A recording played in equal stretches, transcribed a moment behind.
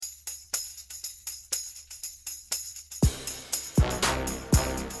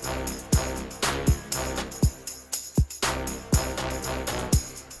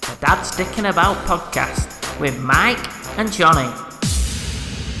Lads Dicking About podcast with Mike and Johnny.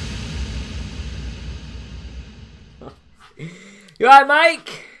 You alright,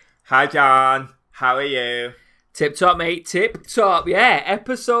 Mike? Hi, John. How are you? Tip top, mate. Tip top. Yeah,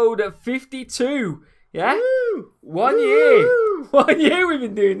 episode 52. Yeah? Woo! 1 Woo! year. 1 year we've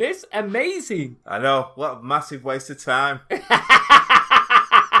been doing this. Amazing. I know. What a massive waste of time. I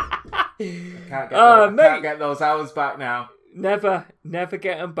can't get those hours back now. Never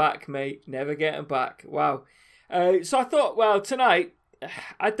get them back, mate. Never get them back. Wow. So I thought, well, tonight,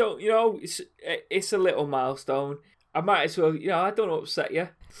 I don't, it's a little milestone. I might as well, I don't upset you.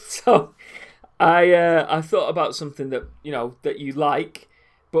 So I thought about something that, that you like.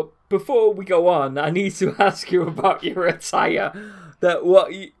 But before we go on, I need to ask you about your attire.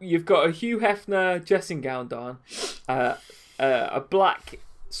 You've got a Hugh Hefner dressing gown on, a black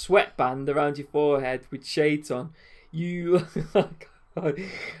sweatband around your forehead with shades on. You,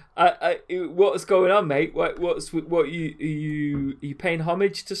 what's going on, mate? What you paying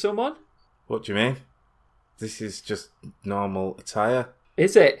homage to someone? What do you mean? This is just normal attire.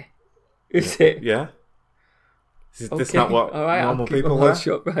 Is it? Is it? Yeah. This not what normal people wear.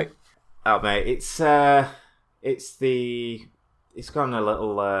 Shut, right. Oh, mate, it's gone a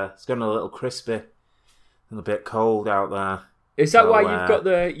little crispy and a bit cold out there. Is that why you've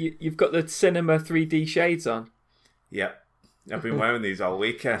got the cinema 3D shades on? Yep. I've been wearing these all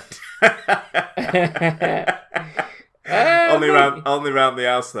weekend. Only around the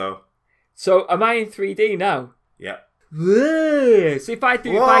house though. So am I in 3D now? Yep. Whoa! So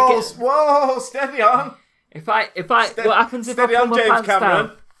whoa, steady on. What happens if I pull my pants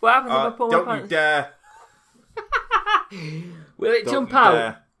down? What happens if I pull my pants down? Don't you dare. Will it jump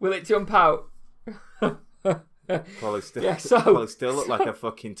out? Will it jump out? Probably still look like a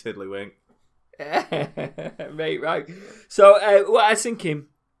fucking tiddlywink. Mate, right. So what I was thinking,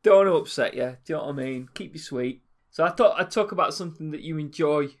 don't upset you. Do you know what I mean? Keep you sweet. So I thought I'd talk about something that you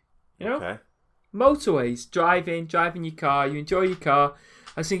enjoy. Okay. Motorways, driving your car. You enjoy your car.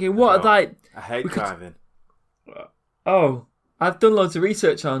 I was thinking, I hate driving. I've done loads of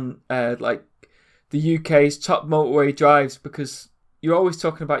research on like the UK's top motorway drives because you're always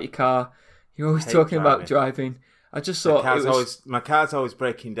talking about your car. You're always talking about driving. I just thought my car's always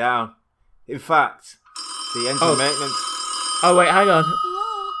breaking down. In fact, the engine maintenance. Oh wait, hang on.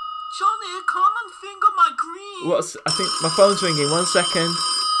 Oh, Johnny, come and finger my green. I think my phone's ringing. 1 second.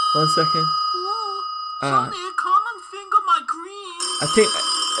 Oh, Johnny, come and finger my green. I think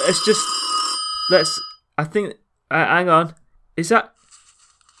it's just hang on. Is that?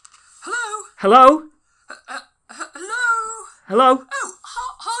 Hello. Hello. Hello. Hello. Oh,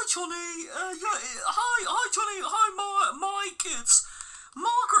 hi, Johnny. Hi, Johnny. Hi, Mike. It's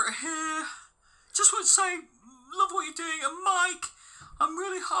Margaret here. Just want to say, love what you're doing. And Mike, I'm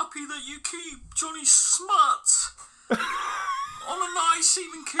really happy that you keep Johnny smut on a nice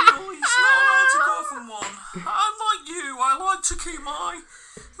even keel. He's not allowed to go from one. I'm like you. I like to keep my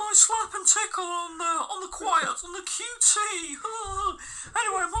slap and tickle on the quiet, on the QT.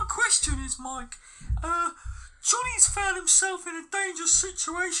 Anyway, my question is, Mike, Johnny's found himself in a dangerous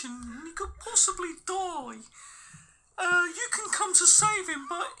situation and he could possibly die. You can come to save him,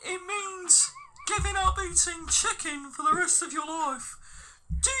 but it means giving up eating chicken for the rest of your life.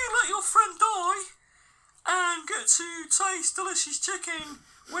 Do you let your friend die and get to taste delicious chicken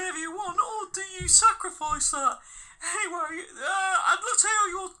whenever you want, or do you sacrifice that? Anyway, I'd love to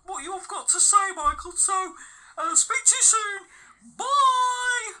hear what you've got to say, Michael. So, speak to you soon.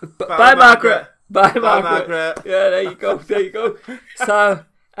 Bye. Bye, Margaret. Bye, Margaret. Yeah, there you go. So,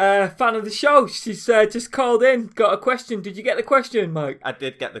 fan of the show. She's just called in. Got a question. Did you get the question, Mike? I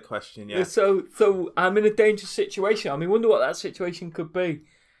did get the question. Yeah. So I'm in a dangerous situation. I mean, wonder what that situation could be.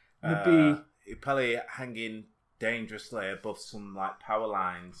 You're probably hanging dangerously above some like power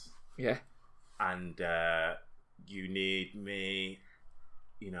lines. Yeah. And you need me.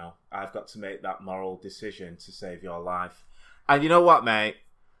 I've got to make that moral decision to save your life. And you know what, mate?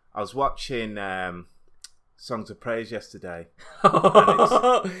 I was watching Songs of Praise yesterday.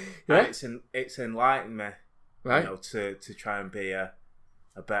 And it's enlightened me, right? To try and be a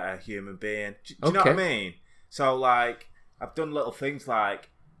better human being. Do you know what I mean? So, like, I've done little things like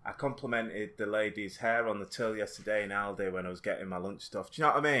I complimented the lady's hair on the till yesterday in Aldi when I was getting my lunch stuff. Do you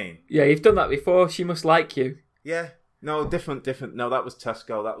know what I mean? Yeah, you've done that before. She must like you. Yeah. No, different. No, that was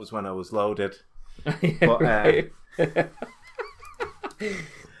Tesco. That was when I was loaded. But,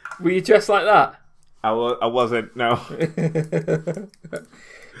 were you dressed like that? I wasn't. No.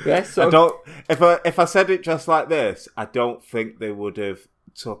 Yeah, so I don't. If I said it just like this, I don't think they would have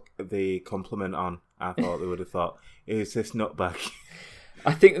took the compliment on. I thought they would have thought, "Who's this nutbag?"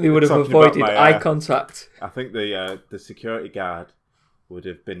 I think they would have Talking about avoided my, eye contact. I think the security guard would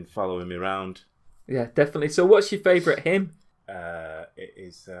have been following me around. Yeah, definitely. So what's your favourite hymn? It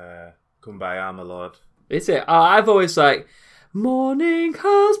is Kumbaya, my lord. Is it? I've always like, morning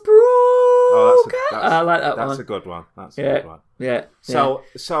has broken. I like that one. That's a good one. That's a good one. Yeah.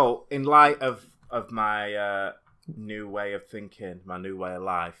 So in light of my new way of thinking, my new way of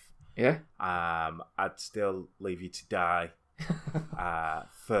life, yeah, I'd still leave you to die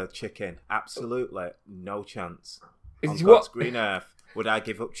for chicken. Absolutely no chance. On God's green earth, would I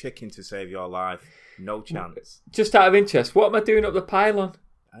give up chicken to save your life? No chance. Just out of interest, what am I doing up the pylon?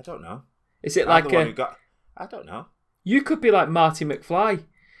 I don't know. Is it like I don't know. You could be like Marty McFly.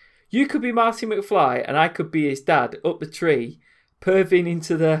 You could be Marty McFly, and I could be his dad up the tree, perving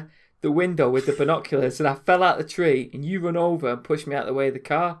into the window with the binoculars, and I fell out the tree, and you run over and push me out the way of the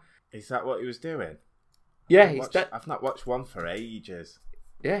car. Is that what he was doing? Yeah, I've not watched one for ages.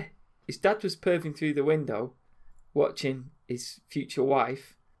 Yeah, his dad was perving through the window, watching his future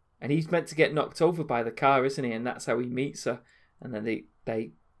wife, and he's meant to get knocked over by the car, isn't he? And that's how he meets her, and then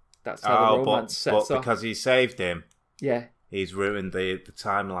that's how the romance sets off. Because he saved him. Yeah. He's ruined the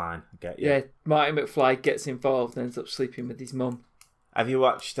timeline. I get you. Yeah, Marty McFly gets involved and ends up sleeping with his mum. Have you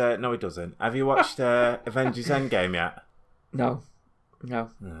watched... no, he doesn't. Have you watched Avengers Endgame yet? No.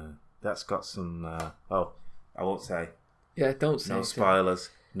 That's got some... I won't say. Yeah, don't say. No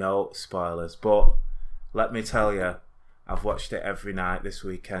spoilers. No spoilers. But let me tell you, I've watched it every night this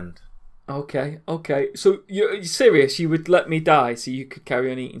weekend. Okay. So you're serious? You would let me die so you could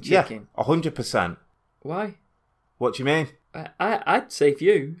carry on eating chicken? Yeah, 100%. Why? What do you mean? I'd save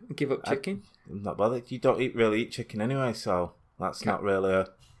you and give up chicken. I'm not bothered. You don't really eat chicken anyway, so that's not really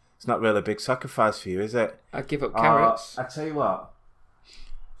a big sacrifice for you, is it? I'd give up carrots. I tell you what.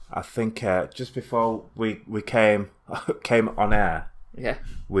 I think just before we came on air, yeah,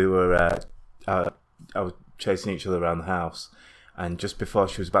 we were I was chasing each other around the house, and just before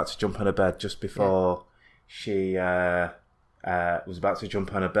she was about to jump on her bed, she was about to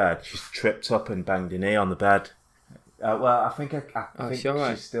jump on her bed, she tripped up and banged her knee on the bed. Well, I think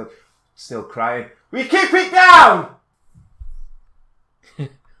she's still crying. Will you keep it down?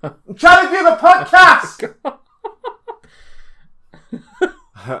 I'm trying to do the podcast.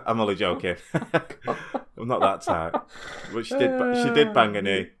 I'm only joking. I'm not that tight. But she did bang a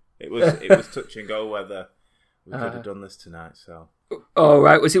knee. It was touch and go whether we could have done this tonight. So. Oh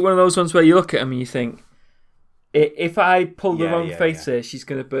right, was it one of those ones where you look at him and you think, if I pull the wrong face here, she's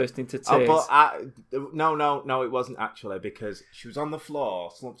going to burst into tears? No, it wasn't actually, because she was on the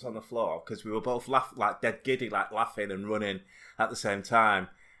floor, slumped on the floor, because we were both like dead giddy, like laughing and running at the same time.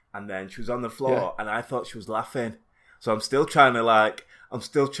 And then she was on the floor, and I thought she was laughing. So I'm still trying to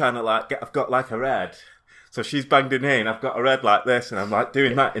I've got like a red. So she's banged her knee, and I've got a red like this, and I'm like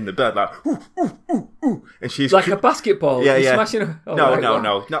doing that in the bed, like ooh, ooh, ooh, ooh. And she's like a basketball. Yeah. Smashing her. Oh,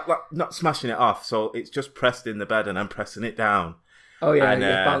 no, not smashing it off. So it's just pressed in the bed, and I'm pressing it down. Oh yeah, and,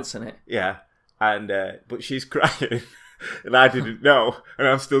 you're bouncing it. Yeah, and but she's crying, and I didn't know, and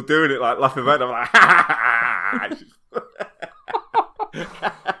I'm still doing it, like laughing about it. I'm like, ha ha ha.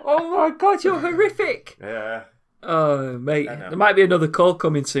 Oh my god, you're horrific. Yeah. Oh mate, there might be another call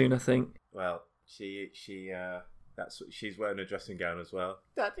coming soon, I think. Well, she's wearing a dressing gown as well.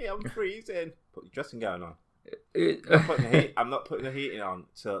 Daddy, I'm freezing. Put your dressing gown on. I'm not putting the heating on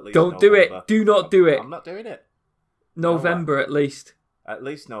till at least Don't November. do it. Do not do it. I'm not doing it. November at least. At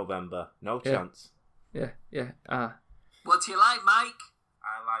least November. No chance. Yeah. What do you like, Mike?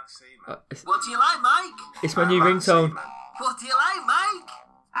 I like semen. What do you like, Mike? It's my new ringtone. Semen. What do you like, Mike?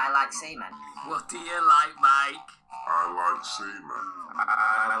 I like semen. What do you like, Mike? I like semen.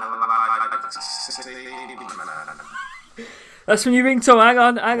 That's my new ringtone. Hang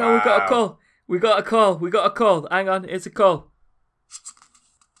on. Wow. We got a call. Hang on. It's a call.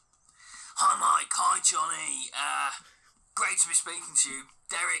 Hi, Mike. Hi, Johnny. Great to be speaking to you.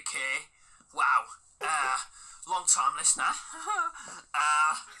 Derek here. Wow. Long time listener.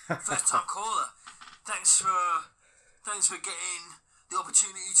 First time caller. Thanks for getting the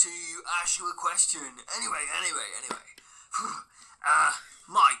opportunity to ask you a question. Anyway.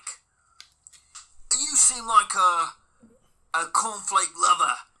 Mike, you seem like a cornflake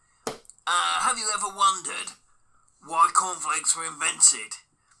lover. Have you ever wondered why cornflakes were invented?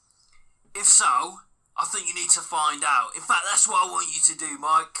 If so, I think you need to find out. In fact, that's what I want you to do,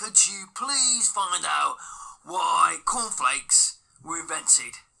 Mike. Could you please find out why cornflakes were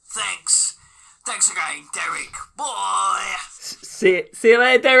invented? Thanks. Thanks again, Derek. Bye. See you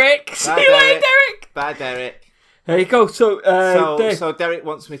later, Derek. Bye, Derek. There you go. So Derek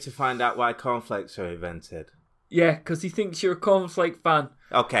wants me to find out why cornflakes are invented. Yeah, because he thinks you're a cornflake fan.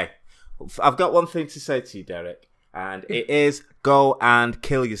 Okay. I've got one thing to say to you, Derek, and it is go and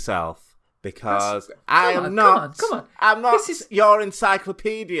kill yourself because I'm not your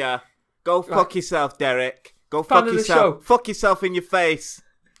encyclopedia. Go fuck yourself, Derek. Go fuck yourself. Fuck yourself in your face.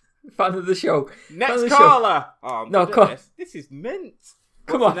 Fan of the show. Next caller. Oh, no, this is mint.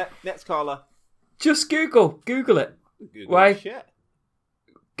 Come on. Next caller. Just Google it. Google Why? Shit.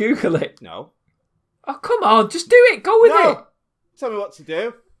 Google it. No. Oh, come on. Just do it. Go with it. Tell me what to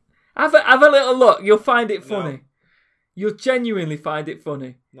do. Have a little look. You'll find it funny. No. You'll genuinely find it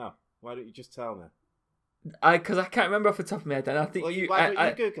funny. No. Why don't you just tell me? Because I can't remember off the top of my head. And I think why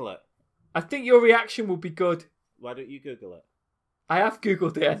don't you Google it? I think your reaction will be good. Why don't you Google it? I have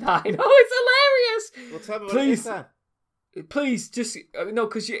Googled it and I know it's hilarious. Well, tell me what it is then. Please, just no,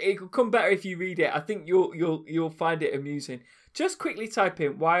 because it will come better if you read it. I think you'll find it amusing. Just quickly type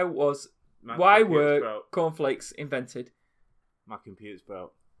in why were cornflakes invented? My computer's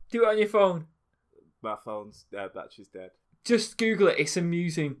broke. Do it on your phone. My phone's battery's dead. Just Google it. It's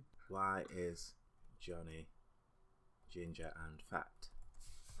amusing. Why is Johnny ginger and fat?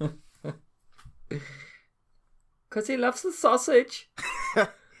 Because he loves the sausage.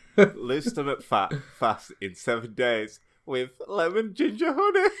 Lose stomach fat fast in 7 days with lemon ginger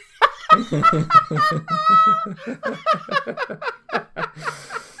honey.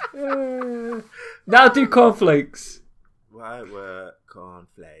 Now do cornflakes. Why were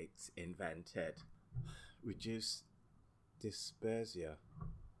cornflakes invented? Reduce dysplasia.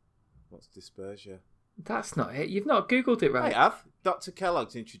 What's dysplasia? That's not it. You've not Googled it right. I have. Dr.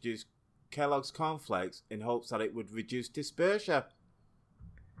 Kellogg's introduced Kellogg's cornflakes in hopes that it would reduce dysplasia.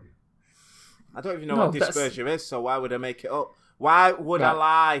 I don't even know what dysplasia is, so why would I make it up? Why would I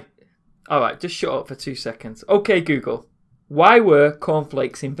lie? Alright, just shut up for 2 seconds. Okay, Google. Why were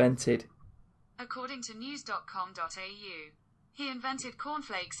cornflakes invented? According to news.com.au, he invented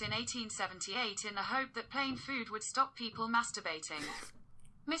cornflakes in 1878 in the hope that plain food would stop people masturbating.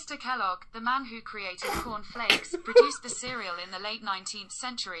 Mr. Kellogg, the man who created cornflakes, produced the cereal in the late 19th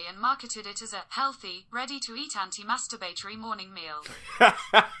century and marketed it as a healthy, ready-to-eat anti-masturbatory morning meal.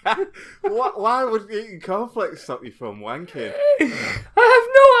 Why would eating cornflakes stop you from wanking? I have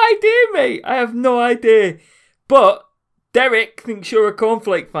no idea, mate. I have no idea. But Derek thinks you're a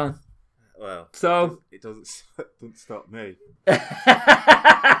cornflake fan. Well, so it doesn't stop me.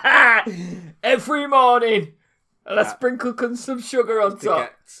 Every morning. Let's sprinkle some sugar on top.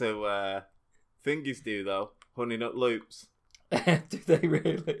 Get to thingies do though. Honey Nut Loops. Do they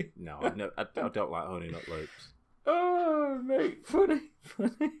really? No, I don't like Honey Nut Loops. Oh, mate, funny.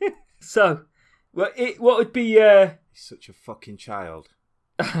 So, what would be? He's such a fucking child.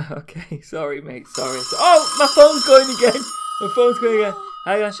 Okay, sorry, mate. Sorry. Oh, my phone's going again.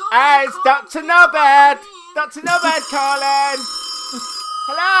 Hang on. Hey, it's Dr. Nobed. Dr. Nobed calling.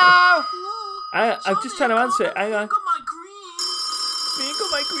 Hello. I'm just trying to answer it. Hang on. Got my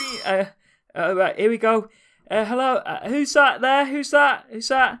green. Right, here we go. Hello. Who's that there? Who's that?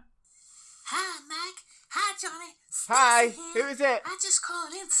 Hi, Mike. Hi, Johnny. Hi. Stacy here. Who is it? I just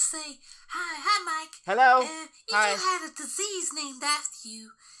called in to say hi, Mike. Hello. You Hi. just had a disease named after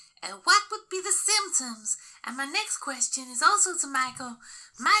you. What would be the symptoms? And my next question is also to Michael.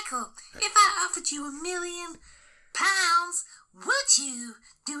 Michael, if I offered you £1 million, would you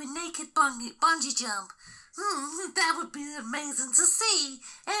do a naked bungee jump? That would be amazing to see.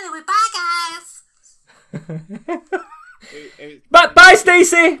 Anyway, bye, guys. Bye,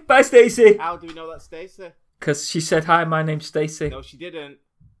 Stacey. Bye, Stacey. How do we know that's Stacey? Because she said, hi, my name's Stacey. No, she didn't.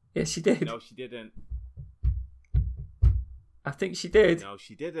 Yes, she did. No, she didn't. I think she did. No,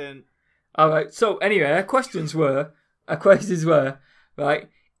 she didn't. All right. So anyway, our questions were, right,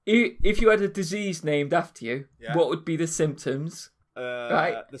 if you had a disease named after you, what would be the symptoms?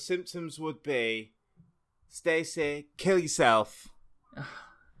 Right. The symptoms would be, Stacey, kill yourself.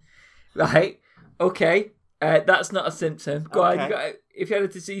 Right. Okay. That's not a symptom. Go Okay. on. If you had a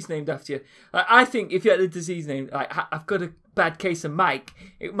disease named after you, I think if you had a disease named, like, I've got a bad case of Mike,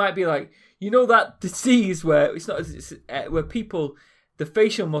 it might be like, you know that disease where where people, the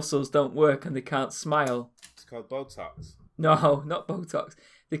facial muscles don't work and they can't smile. It's called Botox. No, not Botox.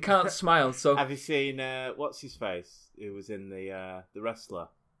 They can't smile. So have you seen what's his face? Who was in the wrestler?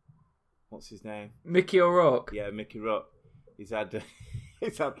 What's his name? Mickey O'Rourke. Yeah, Mickey Rourke. He's had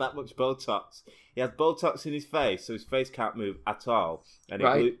that much Botox. He has Botox in his face, so his face can't move at all, and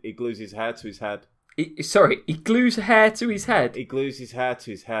he glues his hair to his head. He glues hair to his head. He glues his hair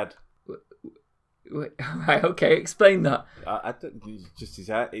to his head. Right, okay, explain that. I don't. It's just his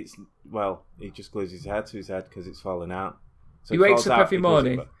hair. He just glues his hair to his head because it's falling out. So he wakes up every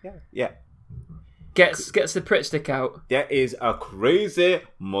morning. Yeah. Gets the Pritt stick out. That is a crazy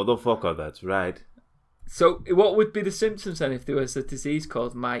motherfucker. That's right. So, what would be the symptoms then if there was a disease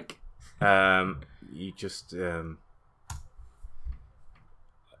called Mike? You just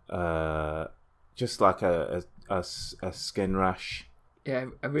like a skin rash. Yeah,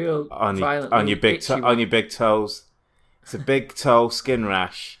 a real on violent your big toes. It's a big toe skin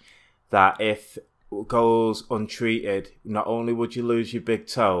rash that if it goes untreated, not only would you lose your big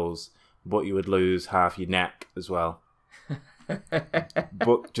toes, but you would lose half your neck as well.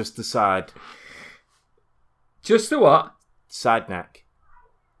 But just the side. Just the what? Side neck.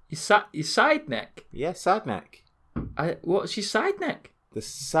 Your side neck? Yeah, side neck. What's your side neck? The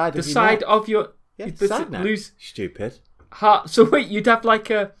side the of your side neck. of your... Yeah, side neck. Stupid. So wait, you'd have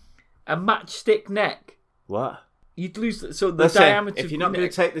like a matchstick neck? What? You'd lose... So the Listen, diameter if of you're your not going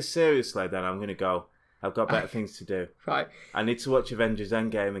neck... to take this seriously, then I'm going to go. I've got better things to do. Right. I need to watch Avengers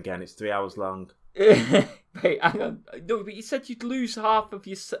Endgame again. It's 3 hours long. Wait, hang on. No, but you said you'd lose half of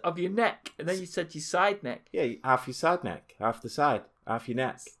your neck, and then you said your side neck. Yeah, half your side neck, half the side, half your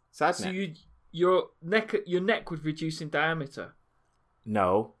neck, side neck. So your neck would reduce in diameter.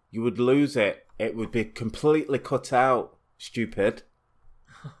 No, you would lose it. It would be completely cut out. Stupid.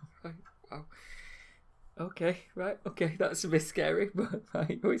 Right, wow. Okay, that's a bit scary, but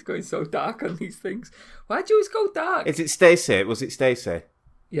right, always going so dark on these things. Why'd you always go dark? Is it Stacey? Was it Stacey?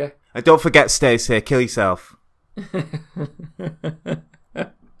 Yeah. And don't forget, Stacey, kill yourself.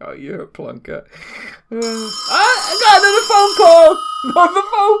 Oh, you're a plonker. I got another phone call! Another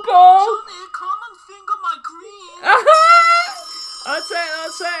phone call! Johnny, come and finger my green. That's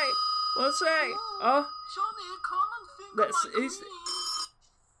it. Oh, Johnny, come and finger That's- my is- green.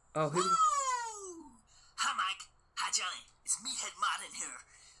 here we go. Hi, Mike. Hi, Johnny. It's Meathead Martin here.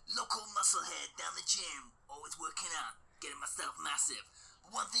 Local musclehead down the gym. Always working out. Getting myself massive.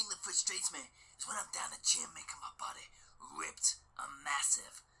 But one thing that frustrates me is when I'm down the gym making my body ripped. I'm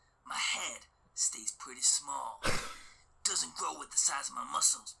massive. My head stays pretty small. Doesn't grow with the size of my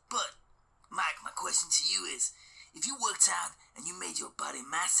muscles. But, Mike, my question to you is, if you worked out and you made your body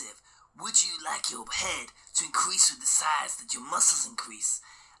massive, would you like your head to increase with the size that your muscles increase?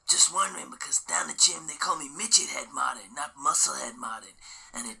 Just wondering, because down the gym they call me Midget Head Martin, not Muscle Head Martin.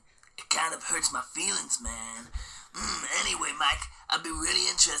 And it kind of hurts my feelings, man. Anyway, Mike, I'd be really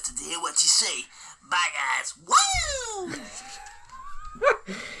interested to hear what you say. Bye, guys. Woo!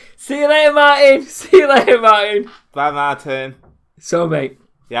 See you later, Martin. Bye, Martin. So, mate,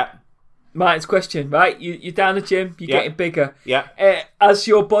 Yeah. Martin's question, right? You're down the gym, you're getting bigger. Yeah. As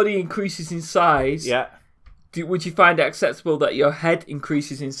your body increases in size, Yeah. would you find it acceptable that your head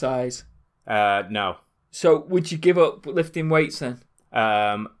increases in size? No. So, would you give up lifting weights then?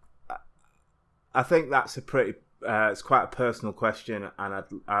 I think that's a pretty. It's quite a personal question, and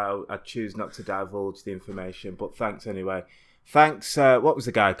I'd choose not to divulge the information. But thanks anyway. Thanks. What was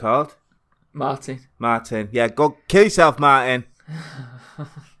the guy called? Martin. Yeah, go kill yourself, Martin.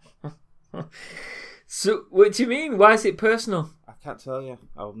 So, what do you mean? Why is it personal? I can't tell you.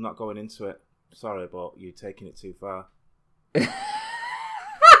 I'm not going into it. Sorry, but you're taking it too far.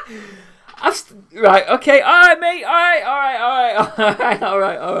 Right, okay, alright, mate,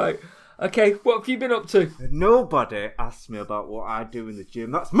 alright. Okay, what have you been up to? Nobody asked me about what I do in the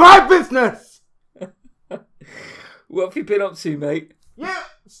gym. That's my business! What have you been up to, mate? You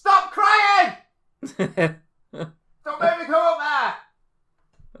stop crying! Don't make me come up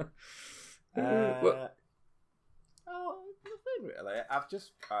there! Oh, nothing really. I've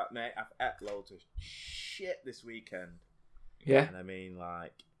just, mate, I've ate loads of shit this weekend. Yeah. And I mean,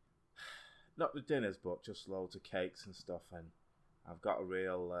 like, not the dinners, but just loads of cakes and stuff. And I've got a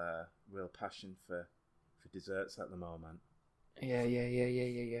real passion for desserts at the moment. Yeah.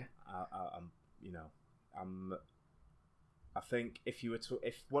 I think if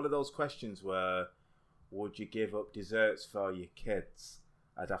one of those questions were, would you give up desserts for your kids?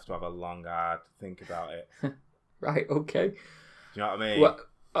 I'd have to have a long, hard think about it. Right, okay. Do you know what I mean?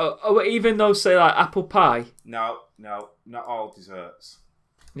 What, even though, say, like, apple pie? No, not all desserts.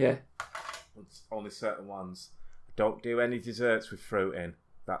 Yeah. It's only certain ones. Don't do any desserts with fruit in.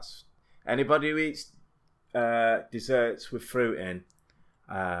 That's anybody who eats desserts with fruit in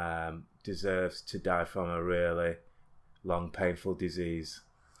deserves to die from a really long, painful disease.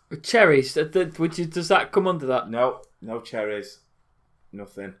 Cherries, does that come under that? No cherries,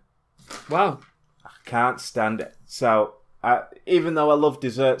 nothing. Wow. I can't stand it. So, even though I love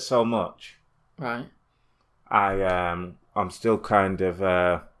dessert so much, right, I'm still kind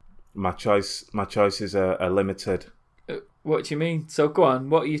of my choices are limited. What do you mean? So go on.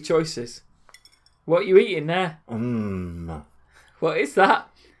 What are your choices? What are you eating there? What is that?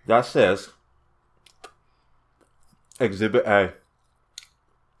 That says Exhibit A.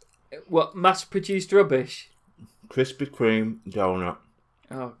 What, mass-produced rubbish? Krispy Kreme donut.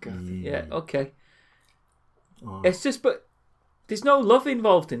 Oh, God. Yeah, okay. Oh. It's just, but there's no love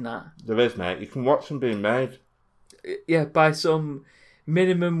involved in that. There is, mate. You can watch them being made. Yeah, by some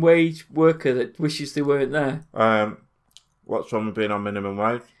minimum wage worker that wishes they weren't there. What's wrong with being on minimum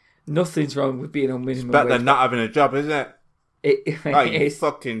wage? Nothing's wrong with being on minimum Better wage. than not having a job, isn't it? Oh, you is.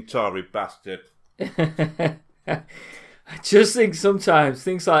 fucking Tory bastard. I just think sometimes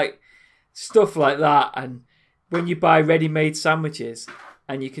things like stuff like that, and when you buy ready-made sandwiches,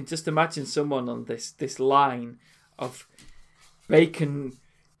 and you can just imagine someone on this line of bacon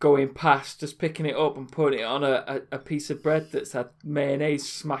going past, just picking it up and putting it on a piece of bread that's had mayonnaise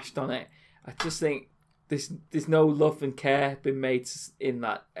smashed on it. I just think there's no love and care been made in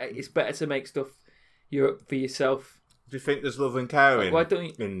that. It's better to make stuff for yourself. Do you think there's love and care Why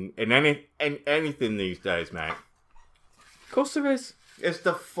don't you? in anything these days, mate? Of course there is. It's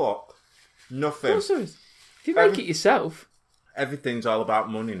the fuck. Nothing. Of course there is. If you make it yourself. Everything's all about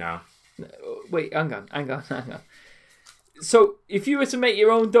money now. Wait, hang on. So, if you were to make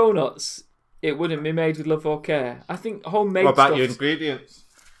your own donuts, it wouldn't be made with love or care. I think homemade What about stuff... your ingredients?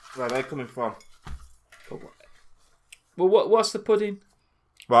 Where are they coming from? Well, what's the pudding?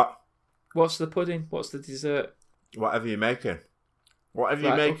 What? What's the pudding? What's the dessert? Whatever you're making. Whatever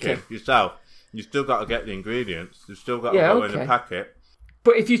you're Right, making okay. yourself, you still got to get the ingredients. You've still got to Yeah, go in okay. a packet.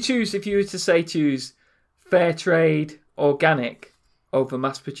 But if you were to say choose fair trade, organic over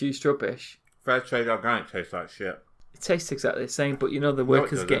mass-produced rubbish, Fair trade organic tastes like shit. it tastes exactly the same, but you know the it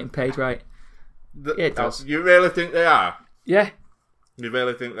workers are doesn't. getting paid right. Yeah, it does. You really think they are? Yeah. You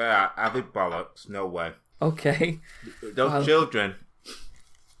really think they are? Are they bollocks? No way. Okay. Those children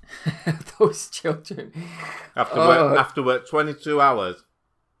Those children. have Oh. to work 22 hours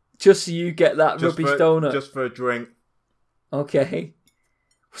Just so you get that just rubbish for, donut. just for a drink. Okay.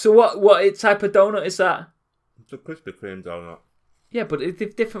 So what type of donut is that? It's a Krispy Kreme donut. Yeah, but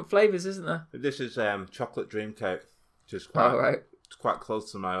it's different flavours, isn't there? This is chocolate dream cake. Which is All right. It's quite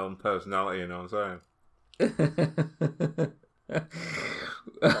close to my own personality, you know what I'm saying?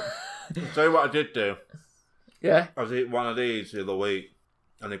 I'll tell you what I did do. Yeah. I was eating one of these the other week,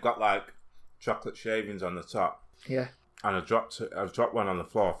 and they've got like chocolate shavings on the top. Yeah. And I dropped one on the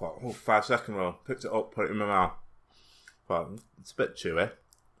floor. I thought, 5 second roll. Picked it up, put it in my mouth. Thought, it's a bit chewy.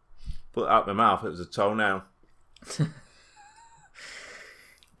 Put it out my mouth. It was a toenail.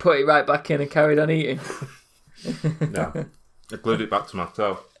 Put it right back in and carried on eating. No, I glued it back to my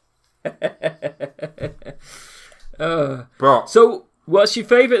toe. But So, what's your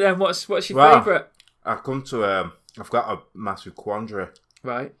favourite then? What's your favourite? I've come to I've got a massive quandary.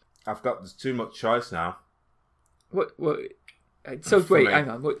 Right. There's too much choice now. What? So For wait, me. hang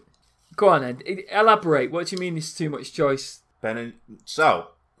on. Go on then. Elaborate. What do you mean? There's too much choice? So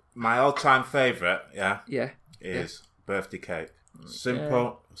my all-time favourite, Yeah. is birthday cake.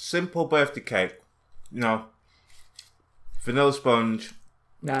 Simple birthday cake. You know, vanilla sponge,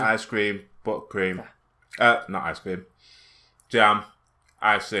 Nah. ice cream, buttercream. Not ice cream. Jam,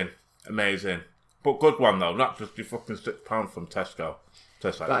 icing, amazing. But good one though, not just your fucking £6 from Tesco.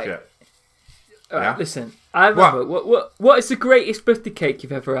 Tastes like Right. shit. All right, Yeah. listen. I remember. What is the greatest birthday cake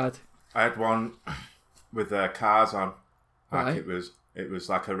you've ever had? I had one with cars on. Like Right. it was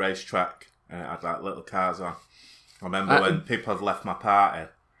like a racetrack, and it had like little cars on. I remember when people had left my party,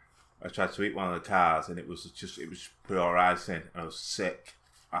 I tried to eat one of the cars, and it was pure icing. I was sick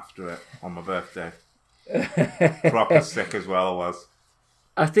after it on my birthday. Proper sick as well I was.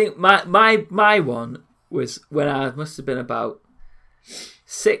 I think my one was when I must have been about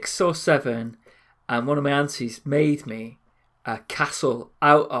 6 or 7, and one of my aunties made me a castle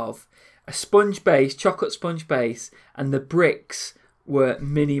out of a chocolate sponge base, and the bricks were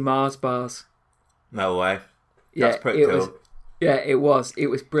mini Mars bars. No way. Yeah, That's pretty cool. It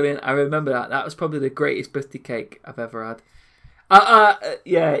was brilliant. I remember that. That was probably the greatest birthday cake I've ever had.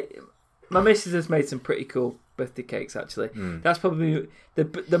 Yeah, my missus has made some pretty cool birthday cakes actually. That's probably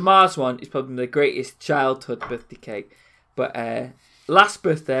the Mars one is probably the greatest childhood birthday cake. But last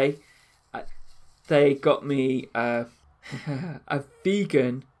birthday, they got me a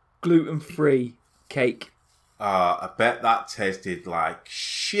vegan gluten-free cake. I bet that tasted like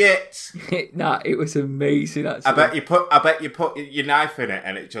shit. Nah, it was amazing actually. I bet you put your knife in it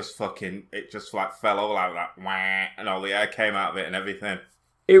and it just like fell over like that, wah, and all the air came out of it and everything.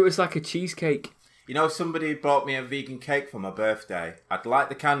 It was like a cheesecake. You know, if somebody brought me a vegan cake for my birthday, I'd light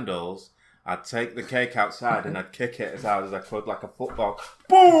the candles, I'd take the cake outside and I'd kick it as hard as I could like a football.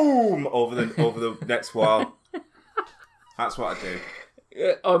 Boom! Over the next wall. That's what I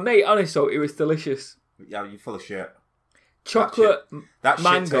do. Oh mate, honestly, it was delicious. Yeah, you're full of shit. chocolate, That shit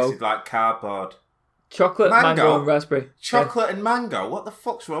mango, tasted like cardboard. chocolate, mango, and raspberry. Chocolate and mango? What the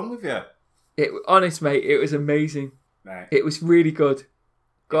fuck's wrong with you? Honest, mate, it was amazing. Mate. It was really good.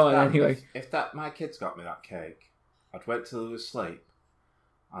 Go on, anyway. If my kids got me that cake, I'd wait till they were asleep,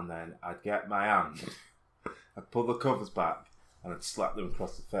 and then I'd get my hand, I'd pull the covers back, and I'd slap them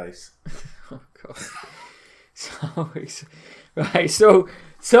across the face. Oh, God.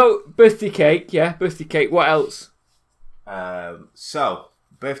 So birthday cake, yeah, birthday cake. What else? So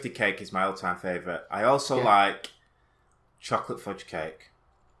birthday cake is my all-time favourite. I also like chocolate fudge cake.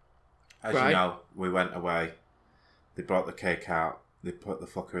 As you know, we went away. They brought the cake out. They put the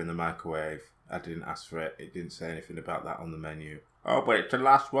fucker in the microwave. I didn't ask for it. It didn't say anything about that on the menu. Oh, but it's the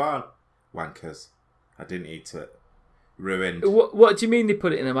last one. Wankers. I didn't eat it. Ruined. What do you mean they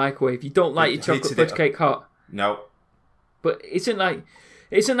put it in the microwave? You don't like your chocolate fudge cake hot? No. But isn't that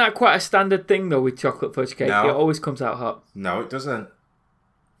quite a standard thing though with chocolate fudge cake? No. It always comes out hot. No, it doesn't.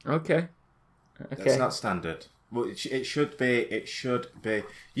 Okay. That's not standard. Well, it should be. It should be.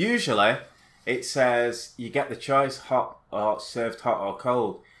 Usually, it says you get the choice hot or served hot or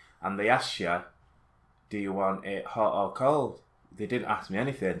cold, and they ask you, do you want it hot or cold? They didn't ask me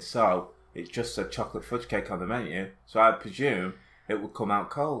anything, so it's just a chocolate fudge cake on the menu. So I presume it would come out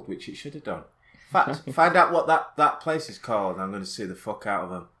cold, which it should have done. In fact, find out what that place is called, and I'm going to sue the fuck out of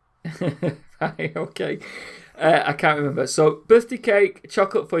them. Okay. I can't remember. So, birthday cake,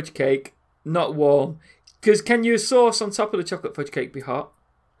 chocolate fudge cake, not warm. Because can your sauce on top of the chocolate fudge cake be hot?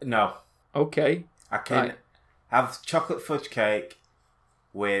 No. Okay. I can have chocolate fudge cake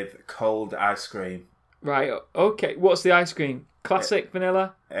with cold ice cream. Right. Okay. What's the ice cream? Classic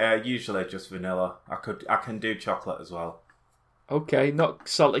vanilla? Usually just vanilla. I can do chocolate as well. Okay, not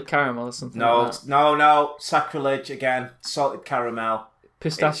salted caramel or something like that. No, sacrilege again. Salted caramel.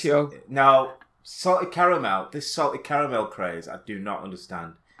 Pistachio? No, salted caramel. This salted caramel craze, I do not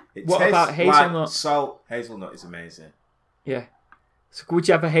understand. What about hazelnut? Hazelnut is amazing. Yeah. So would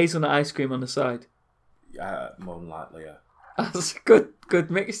you have a hazelnut ice cream on the side? More than likely, yeah. That's a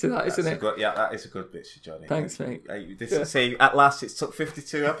good mix to that, isn't it? That is a good mix, Johnny. Thanks, mate. See, at last, it took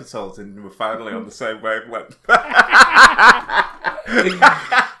 52 episodes and we're finally on the same wavelength.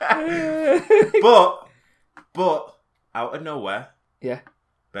 But out of nowhere,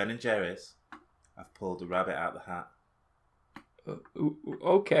 Ben and Jerry's have pulled a rabbit out of the hat.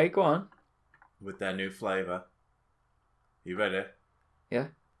 Okay, go on. With their new flavour. You ready? Yeah.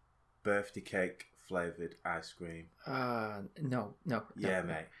 Birthday cake flavoured ice cream. No. Yeah,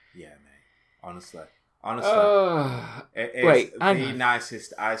 mate. Honestly. It is the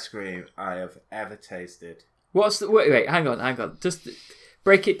nicest ice cream I have ever tasted. Wait, hang on. Just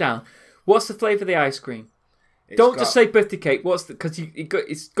break it down. What's the flavour of the ice cream? Don't just say birthday cake. Because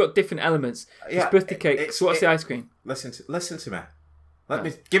it's got different elements. It's birthday cake. So what's the ice cream? Listen to me.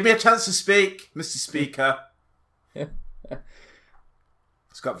 Give me a chance to speak, Mr. Speaker. It's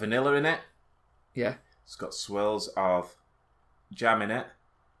got vanilla in it. Yeah. It's got swirls of jam in it.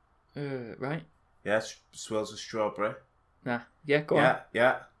 Right. Yeah, swirls of strawberry. Nah. Yeah, go on.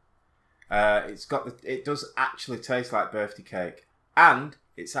 Yeah. It does actually taste like birthday cake. And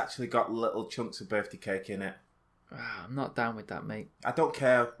it's actually got little chunks of birthday cake in it. I'm not down with that, mate. I don't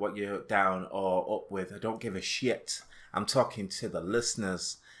care what you're down or up with. I don't give a shit. I'm talking to the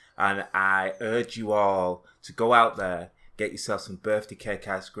listeners. And I urge you all to go out there, get yourself some birthday cake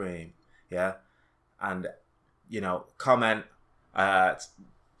ice cream. Yeah? And, comment,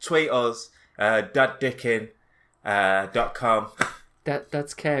 tweet us, daddickin.com.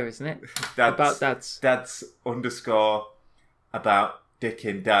 That's care, isn't it? About dads. Dads _ about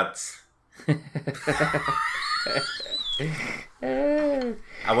dickin dads. I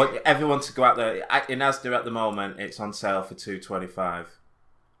want everyone to go out there. In Asda at the moment, it's on sale for $2.25.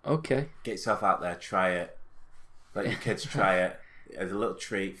 Okay. Get yourself out there, try it. Let your kids try it as a little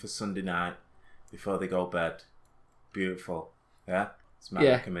treat for Sunday night before they go to bed. Beautiful. Yeah? It's my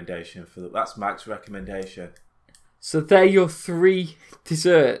recommendation. That's Mike's recommendation. So they're your 3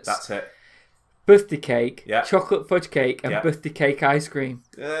 desserts. That's it. Birthday cake, chocolate fudge cake, and birthday cake ice cream.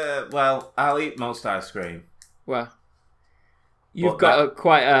 Well, I'll eat most ice cream. Well, you've got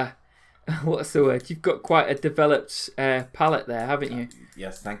quite a what's the word? You've got quite a developed palate there, haven't you?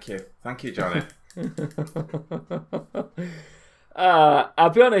 Yes, thank you, Johnny. I'll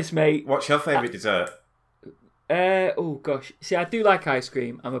be honest, mate. What's your favourite dessert? Oh gosh, see, I do like ice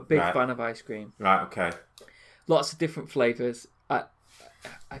cream. I'm a big fan of ice cream. Right, okay. Lots of different flavours.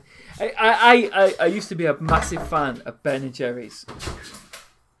 I used to be a massive fan of Ben and Jerry's.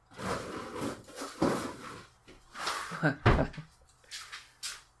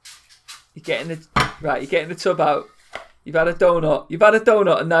 You're getting the tub out. You've had a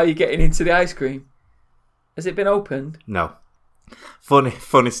donut, and now you're getting into the ice cream. Has it been opened? No.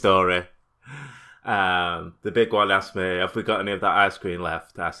 Funny story. The big one asked me, have we got any of that ice cream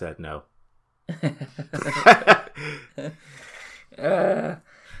left? I said no.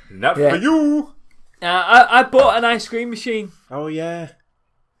 Not for you. I bought an ice cream machine. Oh, yeah.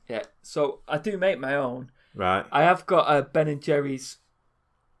 Yeah, so I do make my own. Right. I have got a Ben & Jerry's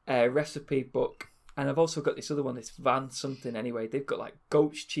recipe book, and I've also got this other one, this Van something anyway. They've got like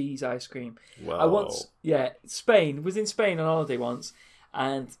goat's cheese ice cream. Whoa. Was in Spain on holiday once,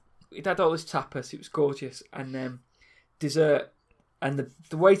 and it had all this tapas. It was gorgeous, and dessert. And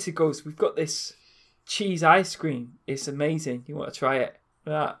the waiter goes, "We've got this cheese ice cream. It's amazing. You want to try it?"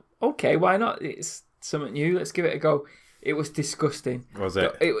 Okay, why not? It's something new. Let's give it a go. It was disgusting. Was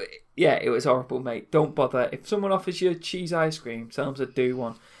it? It was horrible, mate. Don't bother. If someone offers you cheese ice cream, tell them to do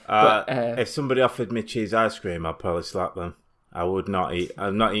one. If somebody offered me cheese ice cream, I'd probably slap them. I would not eat.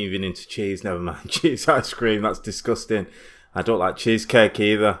 I'm not even into cheese, never mind cheese ice cream. That's disgusting. I don't like cheesecake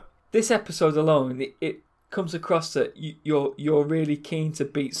either. This episode alone, it comes across that you're really keen to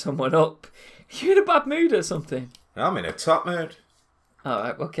beat someone up. You're in a bad mood or something. I'm in a top mood. All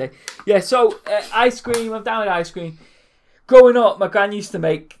right, okay. Yeah, so ice cream. I'm down with ice cream. Growing up, my gran used to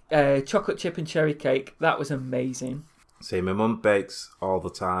make chocolate chip and cherry cake. That was amazing. See, my mum bakes all the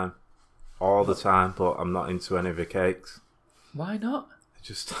time, but I'm not into any of her cakes. Why not?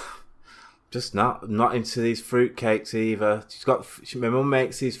 Just not. I'm not into these fruit cakes either. My mum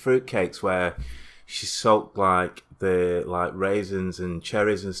makes these fruit cakes where she soaked like raisins and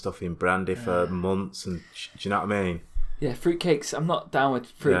cherries and stuff in brandy for months, and do you know what I mean? Yeah, fruit cakes. I'm not down with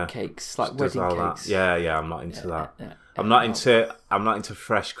fruit cakes, like wedding cakes. Yeah, I'm not into that. Yeah. I'm not into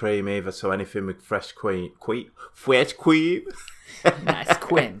fresh cream either. So anything with fresh cream. Nice queen.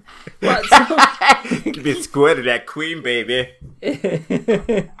 Give me a squirt of that cream, baby.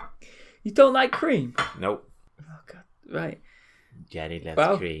 You don't like cream? Nope. Oh God, right. Jenny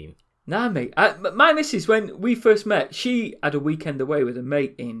loves cream. Nah, mate. My missus, when we first met, she had a weekend away with a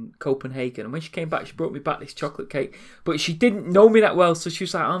mate in Copenhagen, and when she came back, she brought me back this chocolate cake. But she didn't know me that well, so she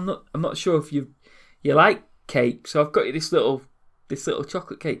was like, "I'm not sure if you like cake, so I've got you this little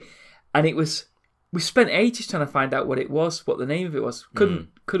chocolate cake." And we spent ages trying to find out what the name of it was.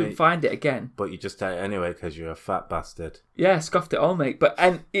 Couldn't find it again. But you just ate it anyway because you're a fat bastard. Yeah, scoffed it all, mate. But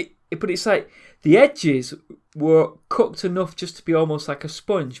it's like the edges were cooked enough just to be almost like a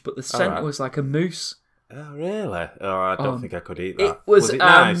sponge, but the centre was like a mousse. Oh, really? Oh, I don't think I could eat that. It was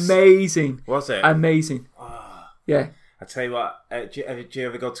nice? Amazing. Was it? Amazing. Oh. Yeah. I tell you what, do you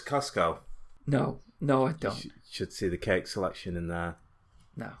ever go to Costco? No, I don't. You should see the cake selection in there.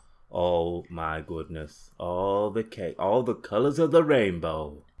 No. Oh my goodness. All the cake, all the colours of the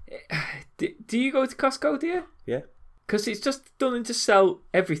rainbow. Do you go to Costco, do you? Yeah. Because it's just done to sell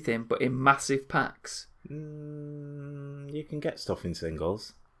everything, but in massive packs. You can get stuff in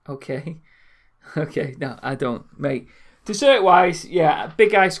singles. Okay. No, I don't, mate. Dessert-wise, yeah,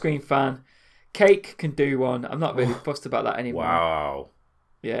 big ice cream fan. Cake can do one. I'm not really fussed about that anymore. Wow.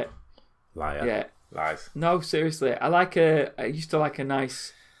 Yeah. Liar. Yeah. Lies. No, seriously. I used to like a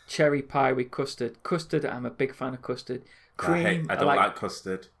nice cherry pie with custard. Custard, I'm a big fan of custard. Cream. I don't like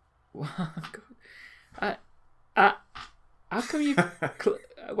custard. How come you?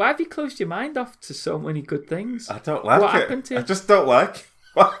 Why have you closed your mind off to so many good things? I don't like what it. Happened to you? I just don't like it.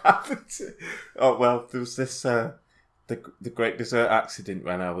 What happened to? Oh well, there was this the great dessert accident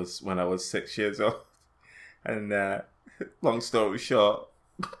when I was 6 years old, and long story short,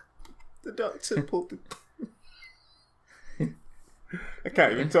 the doctor pulled the. I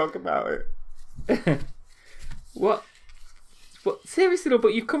can't even talk about it. What? Seriously though,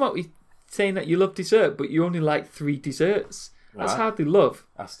 but you've come up with saying that you love dessert, but you only like 3 desserts. That's hardly love.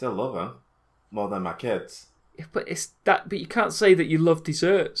 I still love them more than my kids. Yeah, but But you can't say that you love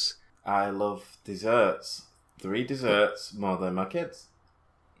desserts. I love desserts. 3 desserts more than my kids.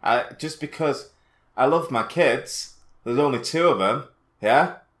 Just because I love my kids, there's only 2 of them.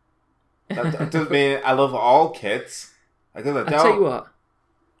 Yeah, that doesn't mean I love all kids. I tell you what,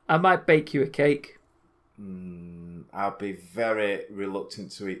 I might bake you a cake. I'll be very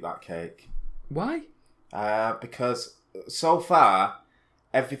reluctant to eat that cake. Why? Because so far,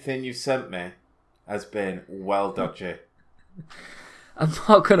 everything you've sent me has been well dodgy. I'm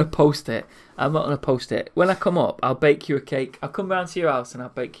not going to post it. When I come up, I'll bake you a cake. I'll come round to your house and I'll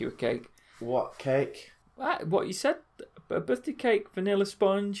bake you a cake. What cake? What you said? A birthday cake, vanilla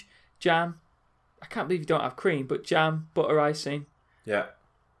sponge, jam. I can't believe you don't have cream, but jam, butter icing. Yeah.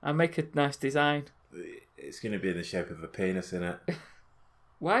 I'll make a nice design. It's going to be in the shape of a penis, innit?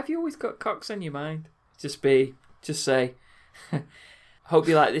 Why have you always got cocks on your mind? Just be Just say, "Hope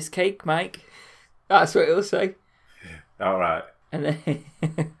you like this cake, Mike." That's what it'll say. All right. And then,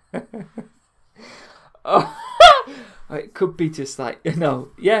 it could be just like,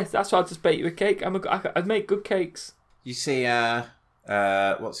 that's why I'll just bake you a cake. I'd make good cakes. You see,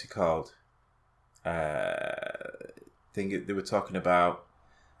 what's it called? They were talking about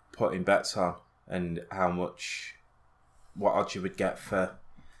putting bets on and what odds you would get for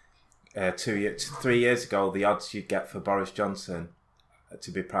 3 years ago. The odds you'd get for Boris Johnson to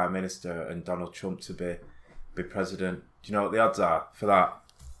be Prime Minister and Donald Trump to be President. Do you know what the odds are for that?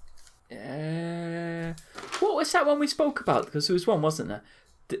 What was that one we spoke about? Because there was one, wasn't there?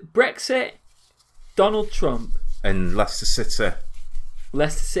 Brexit, Donald Trump, and Leicester City,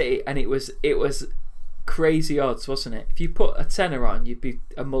 and it was crazy odds, wasn't it? If you put a tenner on, you'd be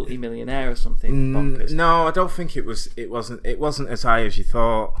a multi-millionaire or something. Bonkers. No, I don't think it was. It wasn't as high as you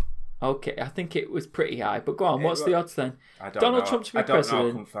thought. Okay, I think it was pretty high. But go on, what's the odds then? I don't Donald know. Trump to be president.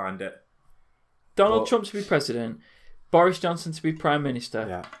 I couldn't find it. Donald Trump to be president. Boris Johnson to be Prime Minister.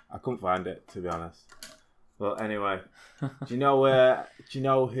 Yeah, I couldn't find it, to be honest. But anyway, do you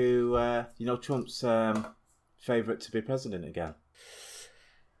know who Trump's favourite to be president again?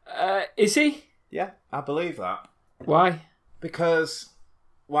 Is he? Yeah, I believe that. Why? Because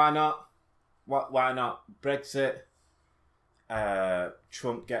why not? Why not? Brexit,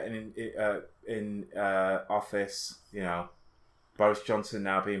 Trump getting in office, Boris Johnson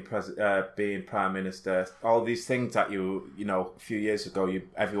now being being Prime Minister, all these things that a few years ago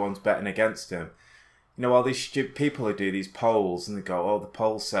everyone's betting against him. All these stupid people who do these polls and they go, "Oh, the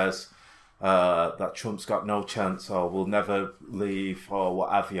poll says that Trump's got no chance or will never leave or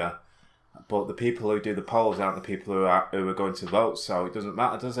what have you." But the people who do the polls aren't the people who are going to vote, so it doesn't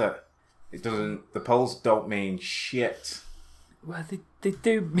matter, does it? It doesn't. The polls don't mean shit. Well, they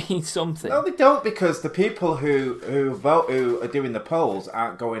do mean something. No, they don't, because the people who are doing the polls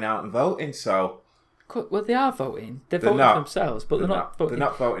aren't going out and voting. So, well, they are voting. They're voting for themselves, but they're not voting. They're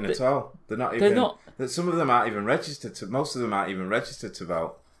not voting at all. They're not even. They're not. Some of them aren't even registered to. Most of them aren't even registered to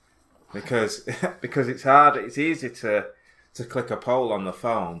vote, because it's hard. It's easy to click a poll on the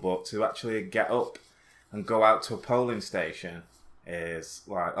phone, but to actually get up and go out to a polling station is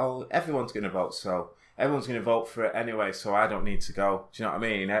like, oh, everyone's going to vote, so everyone's going to vote for it anyway, so I don't need to go. Do you know what I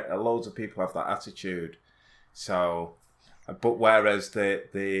mean? Loads of people have that attitude. So, but whereas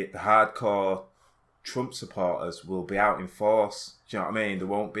the hardcore Trump supporters will be out in force. Do you know what I mean? There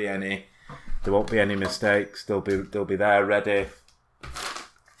won't be any mistakes. They'll be there ready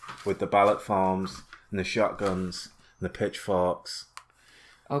with the ballot forms and the shotguns and the pitchforks.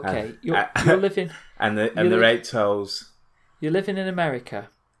 Okay, you're living and the eight toes. You're living in America.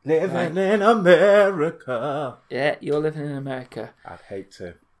 Living in America. Yeah, you're living in America. I'd hate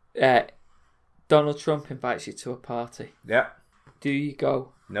to. Donald Trump invites you to a party. Yeah. Do you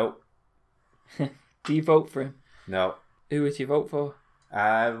go? Nope. Do you vote for him? No. Who would you vote for?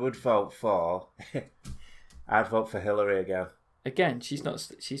 I would vote for. I'd vote for Hillary again. Again, she's not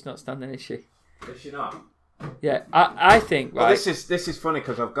standing, is she? Is she not? Yeah, I think. Right. Well, this is funny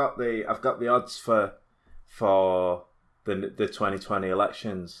because I've got the odds for the 2020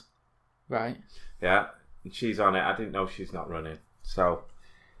 elections. Right. Yeah, and she's on it. I didn't know she's not running. So,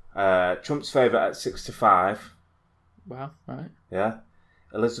 Trump's favourite at 6-5. Wow. Right. Yeah.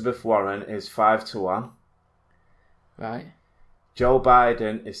 Elizabeth Warren is 5-1. Right. Joe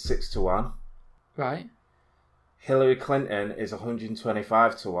Biden is 6-1. Right. Hillary Clinton is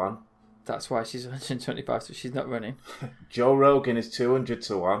 125-1. That's why she's 125, so she's not running. Joe Rogan is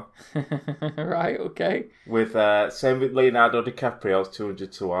 200-1. Right, okay. With same with Leonardo DiCaprio's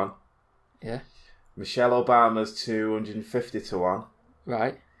 200-1. Yeah. Michelle Obama's 250-1.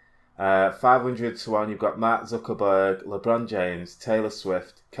 Right. 500-1. You've got Mark Zuckerberg, LeBron James, Taylor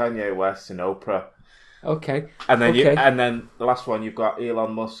Swift, Kanye West, and Oprah. Okay. And then then the last one you've got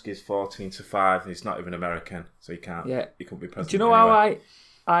Elon Musk is 14-5, and he's not even American, so you can't. Yeah. You couldn't be president. Do you know how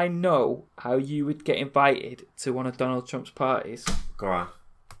I know how you would get invited to one of Donald Trump's parties? Go on.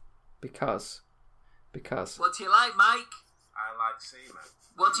 Because. What do you like, Mike? I like semen.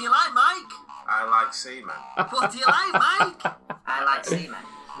 What do you like, Mike? I like semen. What do you like, Mike? I like semen.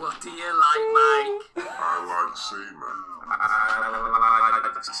 What do you like, Mike? I like semen. I like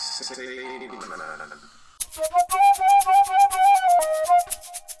semen.